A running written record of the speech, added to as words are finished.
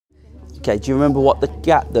Okay, do you remember what the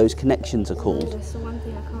gap, those connections are called? That's the one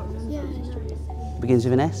thing I can't remember. Yeah. Begins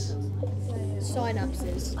with an S?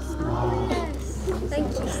 Synapses. Yes. Thank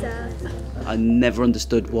you, sir. I never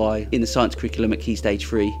understood why in the science curriculum at Key Stage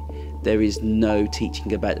 3 there is no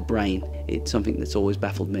teaching about the brain. It's something that's always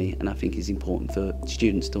baffled me and I think is important for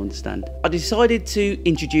students to understand. I decided to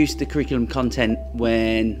introduce the curriculum content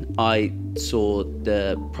when I saw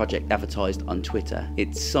the project advertised on Twitter.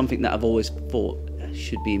 It's something that I've always thought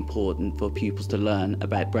should be important for pupils to learn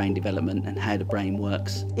about brain development and how the brain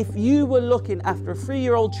works. If you were looking after a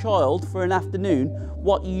 3-year-old child for an afternoon,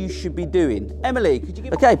 what you should be doing. Emily, could you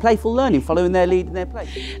give... Okay, playful learning, following their lead in their play.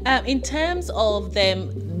 In terms of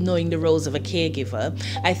them knowing the roles of a caregiver,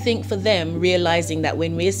 I think for them realizing that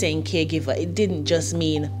when we're saying caregiver, it didn't just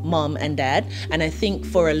mean mom and dad. And I think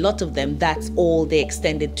for a lot of them, that's all they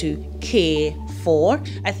extended to care for.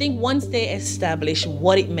 I think once they established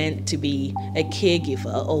what it meant to be a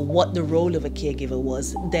caregiver or what the role of a caregiver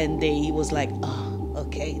was, then they was like, oh,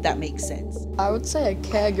 okay, that makes sense. I would say a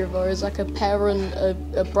caregiver is like a parent,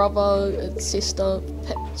 a brother, a sister,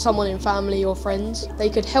 someone in family or friends. They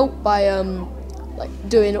could help by like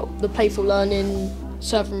doing the playful learning,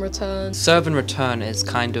 serve and return. Serve and return is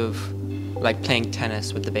kind of like playing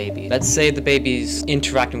tennis with the baby. Let's say the baby's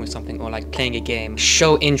interacting with something or like playing a game.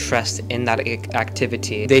 Show interest in that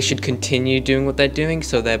activity. They should continue doing what they're doing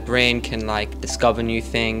so their brain can like discover new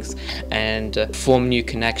things and form new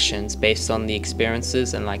connections based on the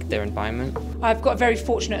experiences and like their environment. I've got a very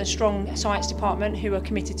fortunate and strong science department who are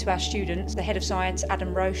committed to our students. The head of science,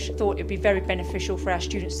 Adam Roche, thought it would be very beneficial for our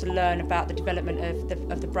students to learn about the development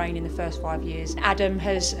of the brain in the first 5 years. Adam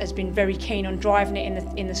has been very keen on driving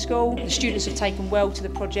it in the school. The students have taken well to the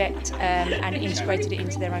project and integrated it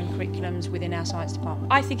into their own curriculums within our science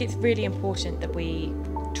department. I think it's really important that we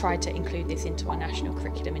tried to include this into our national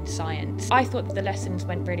curriculum in science. I thought that the lessons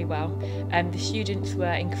went really well. The students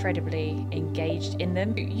were incredibly engaged in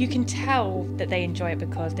them. You can tell that they enjoy it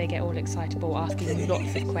because they get all excitable, asking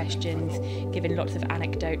lots of questions, giving lots of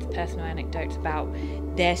anecdotes, personal anecdotes about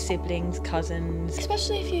their siblings, cousins.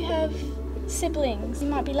 Especially if you have siblings you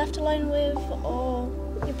might be left alone with or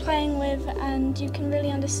you're playing with, and you can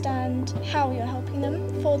really understand how you're helping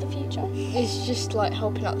them for the future. It's just like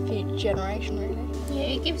helping out the future generation, really. Yeah,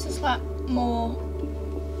 it gives us like more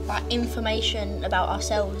like information about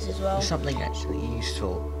ourselves as well. Something actually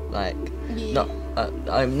useful, like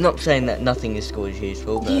I'm not saying that nothing in school is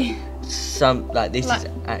useful, but some like this is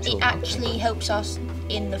actual. It actually helps us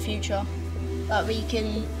in the future. Like we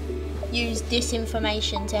can use this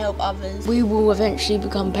information to help others. We will eventually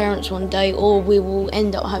become parents one day, or we will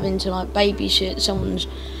end up having to like babysit someone's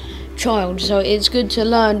child, so it's good to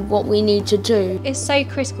learn what we need to do. It's so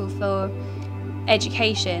critical for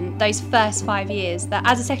education, those first 5 years, that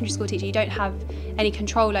as a secondary school teacher you don't have any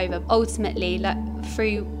control over. Ultimately,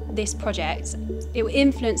 through this project, it will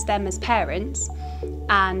influence them as parents,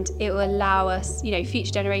 and it will allow us,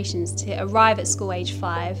 future generations to arrive at school age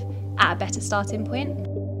 5 at a better starting point.